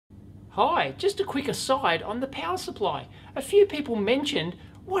Hi, just a quick aside on the power supply. A few people mentioned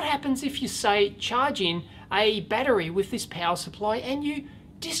what happens if you say charge in a battery with this power supply and you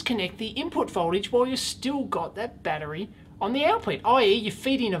disconnect the input voltage while you've still got that battery on the output, i.e. you're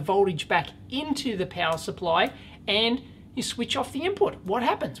feeding a voltage back into the power supply and you switch off the input. What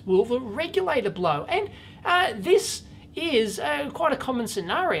happens? Will the regulator blow? And this is quite a common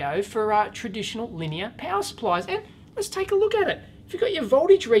scenario for traditional linear power supplies. And let's take a look at it. If you've got your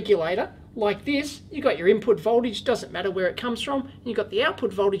voltage regulator like this, you've got your input voltage, doesn't matter where it comes from, and you've got the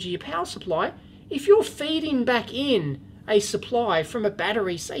output voltage of your power supply. If you're feeding back in a supply from a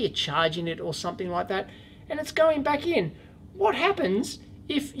battery, say you're charging it or something like that, and it's going back in, what happens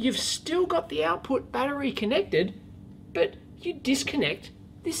if you've still got the output battery connected, but you disconnect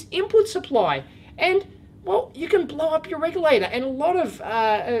this input supply? And well, you can blow up your regulator, and a lot of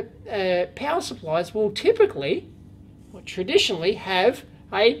power supplies will typically, or traditionally, have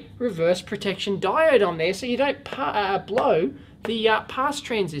a reverse protection diode on there so you don't blow the pass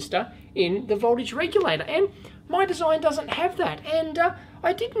transistor in the voltage regulator. And my design doesn't have that, and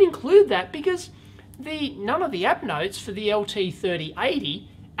I didn't include that because none of the app notes for the LT3080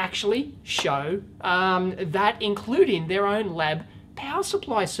 actually show that, including their own lab power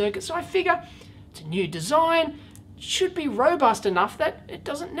supply circuit. So I figure it's a new design, should be robust enough that it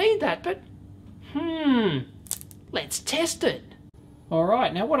doesn't need that, but let's test it.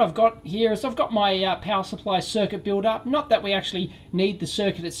 Alright, now what I've got here is I've got my power supply circuit built up. Not that we actually need the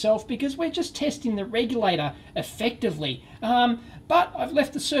circuit itself because we're just testing the regulator effectively. But I've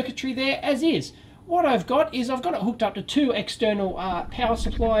left the circuitry there as is. What I've got is I've got it hooked up to two external power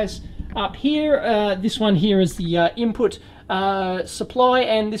supplies up here. This one here is the input supply,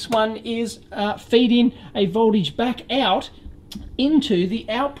 and this one is feeding a voltage back out into the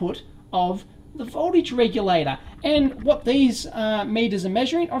output of the voltage regulator. And what these meters are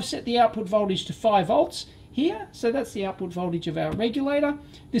measuring, I've set the output voltage to 5 volts here, so that's the output voltage of our regulator.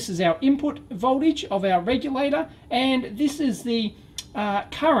 This is our input voltage of our regulator, and this is the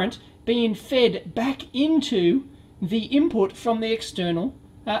current being fed back into the input from the external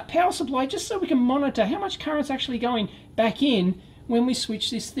power supply, just so we can monitor how much current's actually going back in when we switch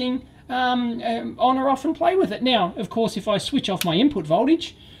this thing on or off and play with it. Now, of course, if I switch off my input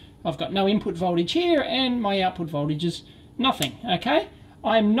voltage, I've got no input voltage here and my output voltage is nothing, okay?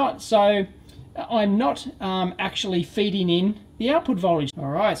 I'm not actually feeding in the output voltage.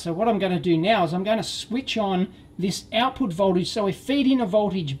 Alright, so what I'm going to do now is I'm going to switch on this output voltage, so we're feeding a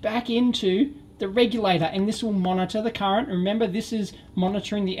voltage back into the regulator, and this will monitor the current. Remember, this is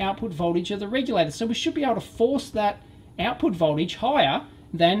monitoring the output voltage of the regulator, so we should be able to force that output voltage higher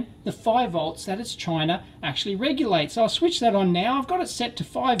than the 5 volts that it's trying to actually regulate. So I'll switch that on now. I've got it set to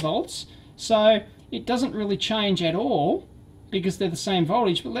 5 volts, so it doesn't really change at all because they're the same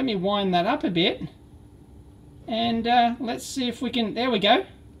voltage, but let me wind that up a bit, and let's see if we can, there we go,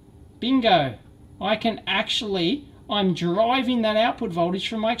 bingo. I'm driving that output voltage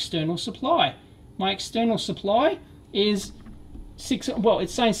from my external supply. My external supply is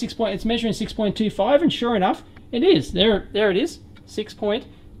it's saying 6 point, it's measuring 6.25, and sure enough, it is. There it is,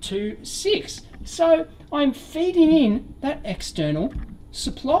 6.26. So I'm feeding in that external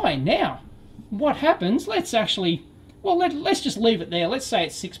supply. Now, what happens? Let's actually, well, let's just leave it there. Let's say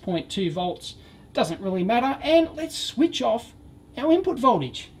it's 6.2 volts. Doesn't really matter. And let's switch off our input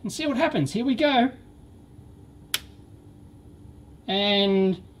voltage and see what happens. Here we go.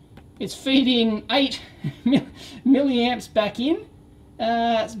 And it's feeding 8 milliamps back in,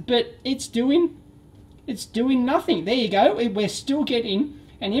 but it's doing nothing. There you go. We're still getting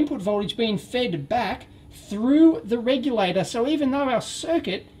an input voltage being fed back through the regulator. So even though our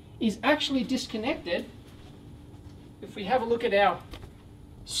circuit is actually disconnected, if we have a look at our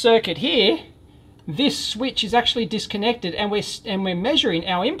circuit here, this switch is actually disconnected, and we're measuring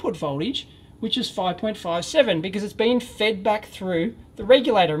our input voltage, which is 5.57, because it's being fed back through the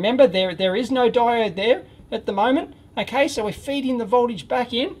regulator. Remember, there is no diode there at the moment. Okay, so we're feeding the voltage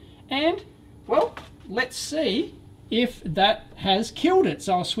back in, and well, let's see if that has killed it.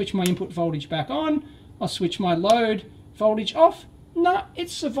 So I'll switch my input voltage back on. I'll switch my load voltage off. No, it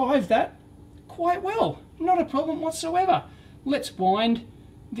survived that quite well. Not a problem whatsoever. Let's wind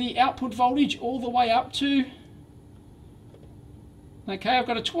the output voltage all the way up to, okay, I've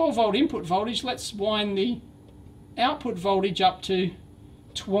got a 12 volt input voltage. Let's wind the output voltage up to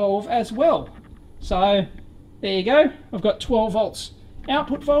 12 as well. So there you go. I've got 12 volts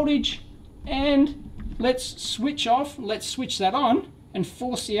output voltage, and let's switch off. Let's switch that on and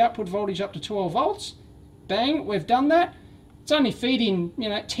force the output voltage up to 12 volts. Bang, we've done that. It's only feeding,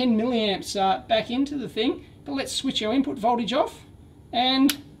 10 milliamps back into the thing, but let's switch our input voltage off,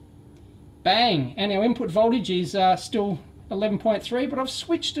 and Bang, and our input voltage is still 11.3, but I've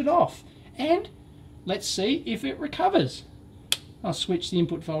switched it off. And let's see if it recovers. I'll switch the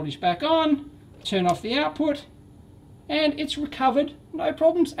input voltage back on, turn off the output, and it's recovered, no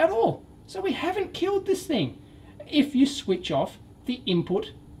problems at all. So we haven't killed this thing if you switch off the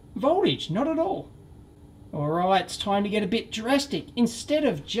input voltage, not at all. Alright, it's time to get a bit drastic. Instead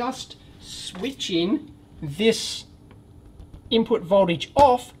of just switching this input voltage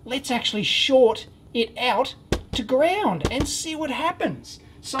off, let's actually short it out to ground and see what happens.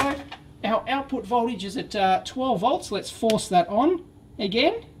 So our output voltage is at 12 volts. Let's force that on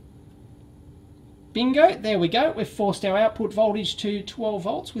again. Bingo, there we go. We've forced our output voltage to 12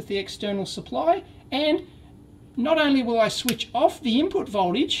 volts with the external supply. And not only will I switch off the input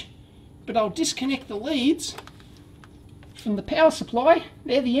voltage, but I'll disconnect the leads from the power supply.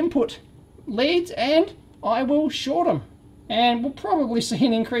 They're the input leads, and I will short them. And we'll probably see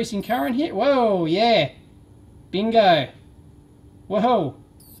an increase in current here. Whoa, yeah. Bingo. Whoa.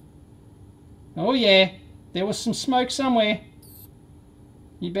 Oh yeah, there was some smoke somewhere.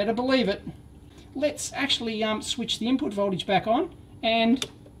 You better believe it. Let's actually switch the input voltage back on and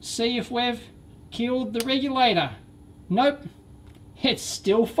see if we've killed the regulator. Nope, it's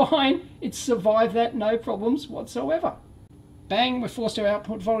still fine. It's survived that, no problems whatsoever. Bang, we forced our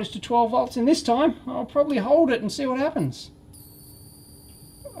output voltage to 12 volts, and this time I'll probably hold it and see what happens.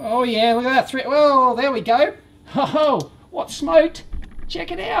 Oh yeah, look at that. Well, there we go. Oh, what smoked?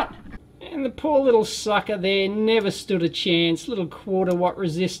 Check it out. And the poor little sucker there never stood a chance. Little quarter watt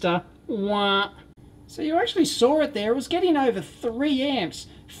resistor. Wah. So you actually saw it there. It was getting over 3 amps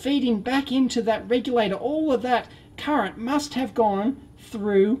feeding back into that regulator. All of that current must have gone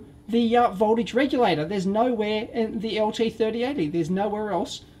through the voltage regulator. There's nowhere in the LT3080. There's nowhere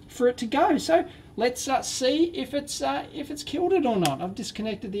else for it to go. So let's see if it's killed it or not. I've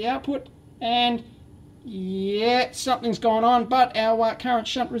disconnected the output, and yeah, something's gone on, but our current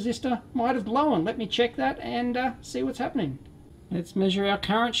shunt resistor might have blown. Let me check that and see what's happening. Let's measure our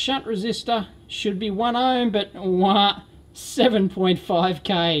current shunt resistor. Should be 1 ohm, but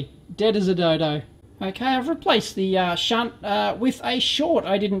 7.5k. Dead as a dodo. Okay, I've replaced the shunt with a short.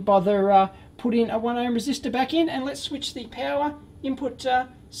 I didn't bother putting a 1 ohm resistor back in, and let's switch the power input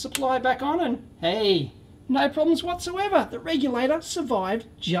supply back on, and hey, no problems whatsoever. The regulator survived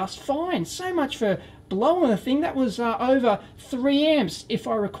just fine. So much for blowing the thing. That was over 3 amps, if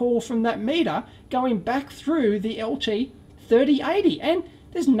I recall, from that meter going back through the LT3080, and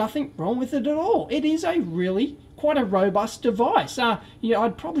there's nothing wrong with it at all. It is a really quite a robust device. Yeah,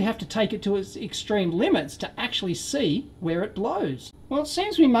 I'd probably have to take it to its extreme limits to actually see where it blows. Well, it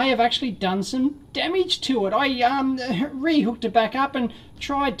seems we may have actually done some damage to it. I re-hooked it back up and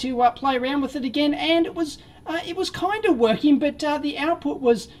tried to play around with it again, and it was kind of working, but the output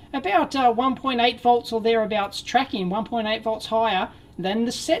was about 1.8 volts or thereabouts, tracking 1.8 volts higher than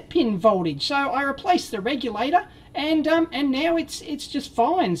the set pin voltage. So I replaced the regulator, and now it's just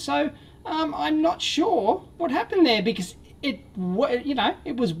fine. So I'm not sure what happened there, because it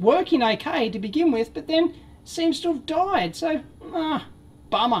was working okay to begin with, but then seems to have died. So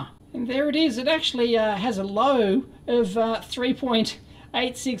bummer. And there it is. It actually has a low of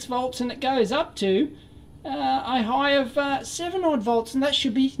 3.86 volts, and it goes up to a high of 7 odd volts, and that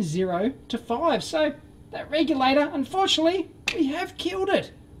should be 0 to 5. So that regulator, unfortunately, we have killed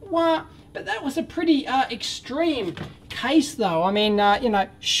it. But that was a pretty extreme case, though. I mean,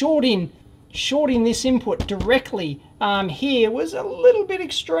 shorting this input directly here was a little bit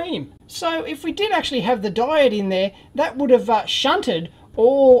extreme. So if we did actually have the diode in there, that would have shunted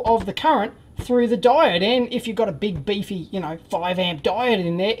all of the current through the diode. And if you've got a big beefy 5 amp diode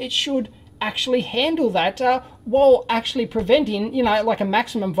in there, it should actually handle that while actually preventing like a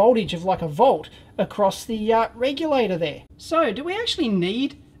maximum voltage of like a volt across the regulator there. So do we actually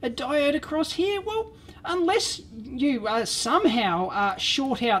need a diode across here? Well, unless you somehow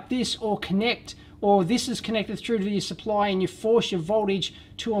short out this or connect, or this is connected through to your supply and you force your voltage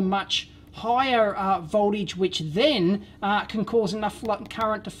to a much higher voltage, which then can cause enough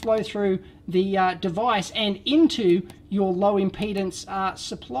current to flow through the device and into your low impedance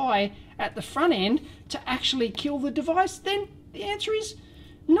supply at the front end to actually kill the device, then the answer is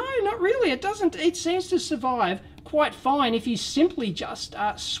no, not really. It doesn't. It seems to survive quite fine if you simply just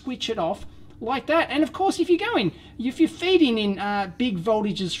switch it off like that. And of course, if you're feeding in big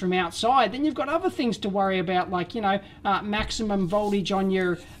voltages from outside, then you've got other things to worry about, like maximum voltage on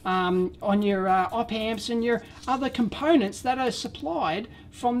your op amps and your other components that are supplied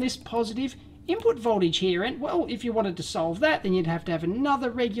from this positive input voltage here. And well, if you wanted to solve that, then you'd have to have another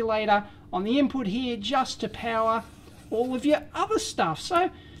regulator on the input here just to power all of your other stuff.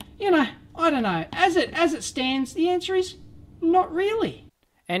 So I don't know. As it stands, the answer is not really.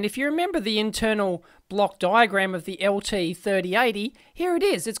 And if you remember the internal block diagram of the LT3080, here it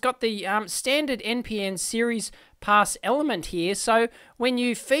is. It's got the standard NPN series pass element here. So when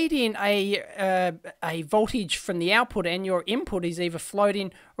you feed in a voltage from the output and your input is either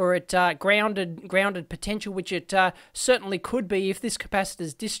floating or at grounded potential, which it certainly could be if this capacitor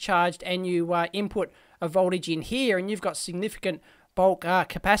is discharged and you input a voltage in here and you've got significant bulk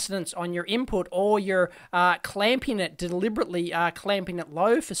capacitance on your input, or you're clamping it deliberately, clamping it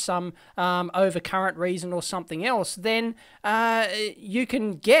low for some overcurrent reason or something else, then you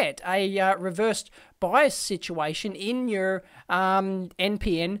can get a reversed bias situation in your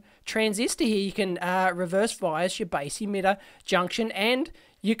NPN transistor here. You can reverse bias your base emitter junction, and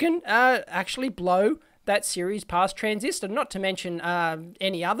you can actually blow that series pass transistor, not to mention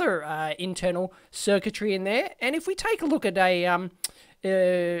any other internal circuitry in there. And if we take a look at a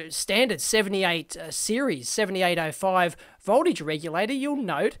standard 7805 voltage regulator, you'll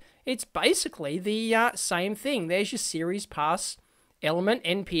note it's basically the same thing. There's your series pass element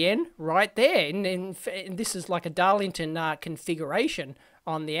NPN right there, and this is like a Darlington configuration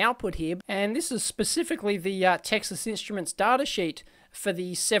on the output here, and this is specifically the Texas Instruments data sheet for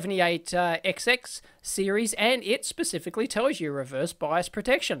the 78XX series, and it specifically tells you reverse bias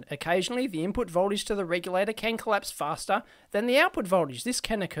protection. Occasionally, the input voltage to the regulator can collapse faster than the output voltage. This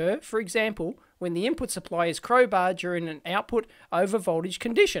can occur, for example, when the input supply is crowbarred during an output over voltage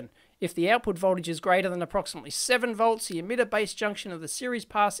condition. If the output voltage is greater than approximately 7 volts, the emitter base junction of the series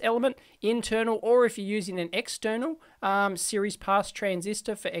pass element, internal, or if you're using an external series pass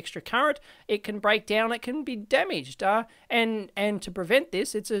transistor for extra current, it can break down, it can be damaged. And to prevent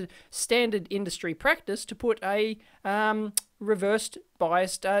this, it's a standard industry practice to put a reversed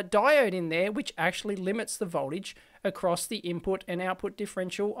biased diode in there, which actually limits the voltage across the input and output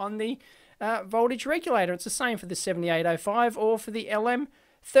differential on the voltage regulator. It's the same for the 7805 or for the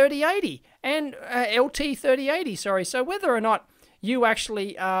LM3080 and LT3080, sorry. So whether or not you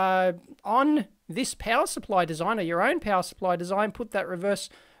actually on this power supply design or your own power supply design put that reverse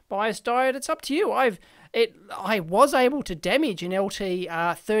bias diode, it's up to you. I was able to damage an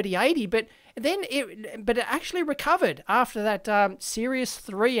LT3080, but it actually recovered after that serious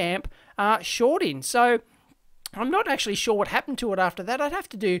 3 amp shorting. So I'm not actually sure what happened to it after that. I'd have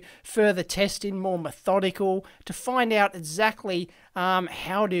to do further testing, more methodical, to find out exactly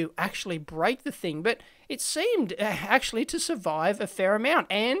how to actually break the thing. But it seemed actually to survive a fair amount.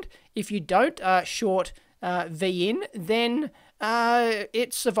 And if you don't short V in, then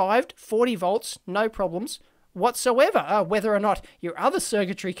it survived 40 volts, no problems whatsoever. Whether or not your other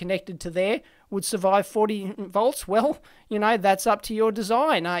circuitry connected to there would survive 40 volts, well, you know, that's up to your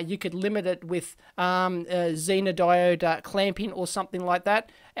design. You could limit it with Zener diode clamping or something like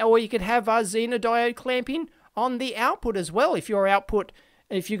that, or you could have Zener diode clamping on the output as well. If your output,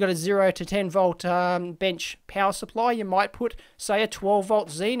 if you've got a 0 to 10 volt bench power supply, you might put, say, a 12 volt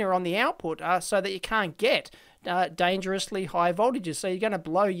Zener on the output so that you can't get dangerously high voltages. So you're going to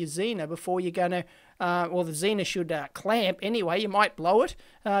blow your Zener before you're going to well, the Zener should clamp anyway. You might blow it,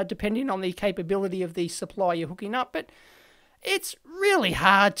 depending on the capability of the supply you're hooking up. But it's really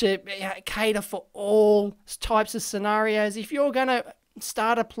hard to cater for all types of scenarios. If you're going to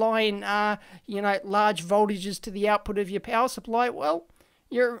start applying, large voltages to the output of your power supply, well,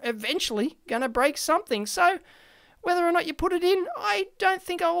 you're eventually going to break something. So whether or not you put it in, I don't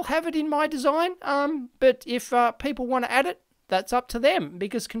think I'll have it in my design. But if people want to add it, that's up to them,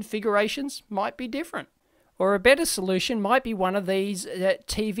 because configurations might be different. Or a better solution might be one of these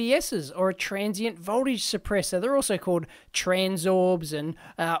TVSs, or a transient voltage suppressor. They're also called transorbs and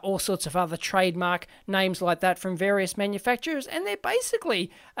all sorts of other trademark names like that from various manufacturers. And they're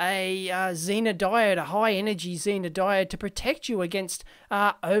basically a Zener diode, a high energy Zener diode, to protect you against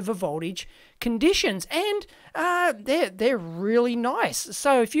over voltage conditions. And they're really nice.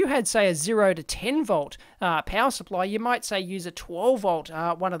 So if you had, say, a 0 to 10 volt power supply, you might, say, use a 12 volt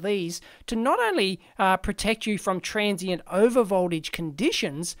one of these to not only protect you from transient over voltage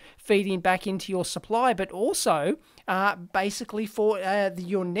conditions feeding back into your supply, but also basically for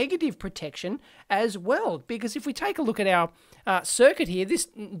your negative protection as well. Because if we take a look at our circuit here, this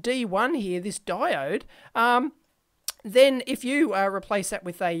D1 here, this diode, then if you replace that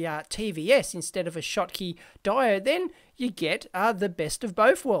with a TVS instead of a Schottky diode, then you get the best of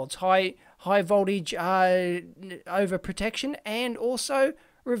both worlds. High voltage over protection and also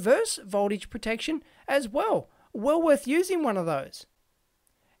reverse voltage protection as well. Well worth using one of those.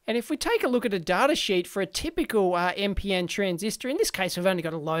 And if we take a look at a data sheet for a typical NPN transistor, in this case we've only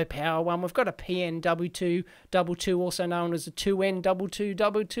got a low power one, we've got a PN2222, also known as a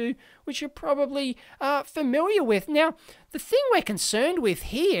 2N2222, which you're probably familiar with. Now, the thing we're concerned with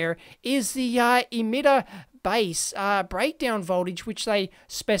here is the emitter base breakdown voltage, which they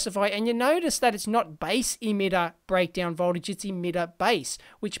specify, and you notice that it's not base emitter breakdown voltage, it's emitter base,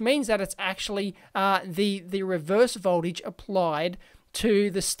 which means that it's actually the reverse voltage applied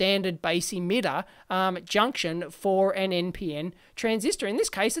to the standard base emitter junction for an NPN transistor. In this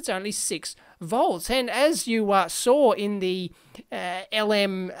case, it's only 6 volts. And as you saw in the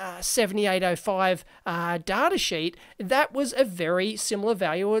LM7805 data sheet, that was a very similar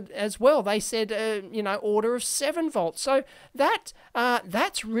value as well. They said, order of 7 volts. So that's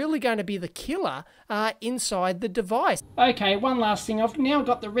really going to be the killer inside the device. Okay, one last thing. I've now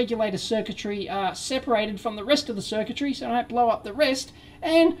got the regulator circuitry separated from the rest of the circuitry so I don't blow up the rest.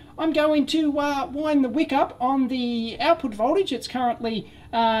 And I'm going to wind the wick up on the output voltage. It's currently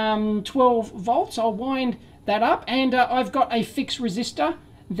 12 volts. I'll wind that up, and I've got a fixed resistor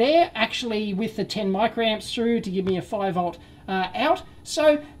there, actually with the 10 microamps through to give me a 5 volt out.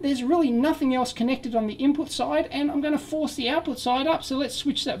 So there's really nothing else connected on the input side, and I'm going to force the output side up. So let's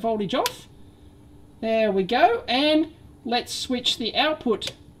switch that voltage off. There we go, and let's switch the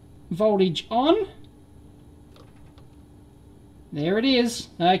output voltage on. There it is.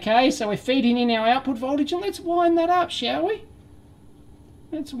 Okay, so we're feeding in our output voltage, and let's wind that up, shall we?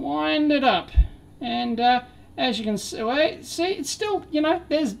 Let's wind it up. And as you can see, it's still,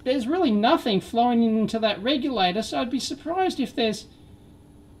 there's really nothing flowing into that regulator, so I'd be surprised if there's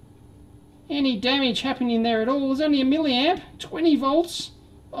any damage happening there at all. There's only a milliamp, 20 volts.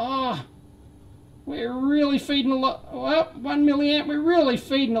 Oh, we're really feeding a lot, well, 1 milliamp, we're really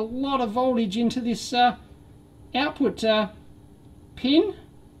feeding a lot of voltage into this output pin.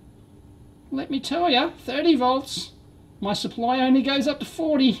 Let me tell you, 30 volts. My supply only goes up to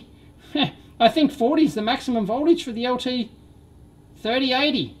 40. I think 40 is the maximum voltage for the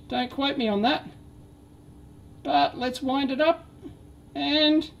LT3080. Don't quote me on that. But let's wind it up,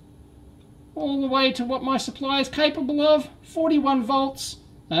 and all the way to what my supply is capable of, 41 volts.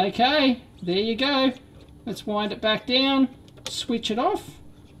 Okay, there you go. Let's wind it back down, switch it off,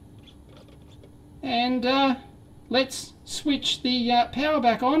 and let's switch the power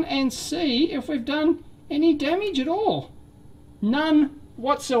back on and see if we've done any damage at all. None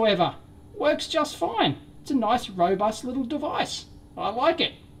whatsoever. Works just fine. It's a nice, robust little device. I like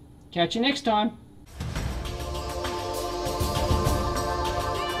it. Catch you next time.